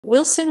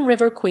Wilson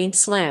River,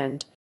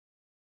 Queensland.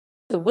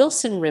 The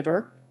Wilson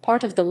River,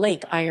 part of the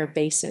Lake Eyre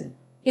Basin,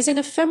 is an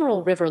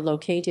ephemeral river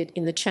located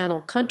in the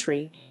Channel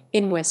Country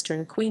in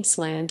western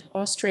Queensland,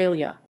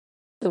 Australia.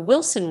 The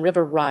Wilson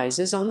River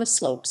rises on the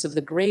slopes of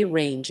the Grey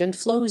Range and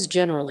flows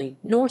generally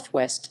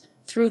northwest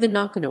through the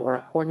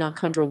Nockanoora or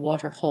Noccundra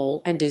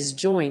waterhole and is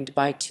joined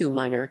by two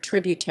minor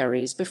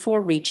tributaries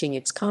before reaching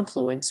its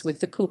confluence with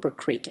the Cooper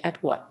Creek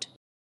at What.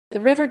 The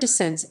river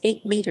descends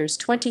 8 meters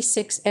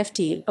 26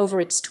 ft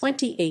over its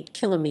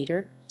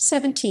 28-kilometer,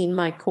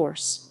 17-mile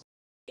course.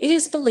 It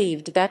is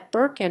believed that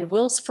Burke and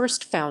Wills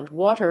first found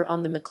water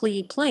on the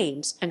Macleay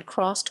Plains and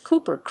crossed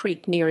Cooper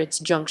Creek near its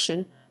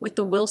junction with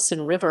the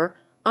Wilson River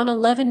on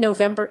 11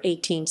 November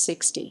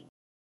 1860.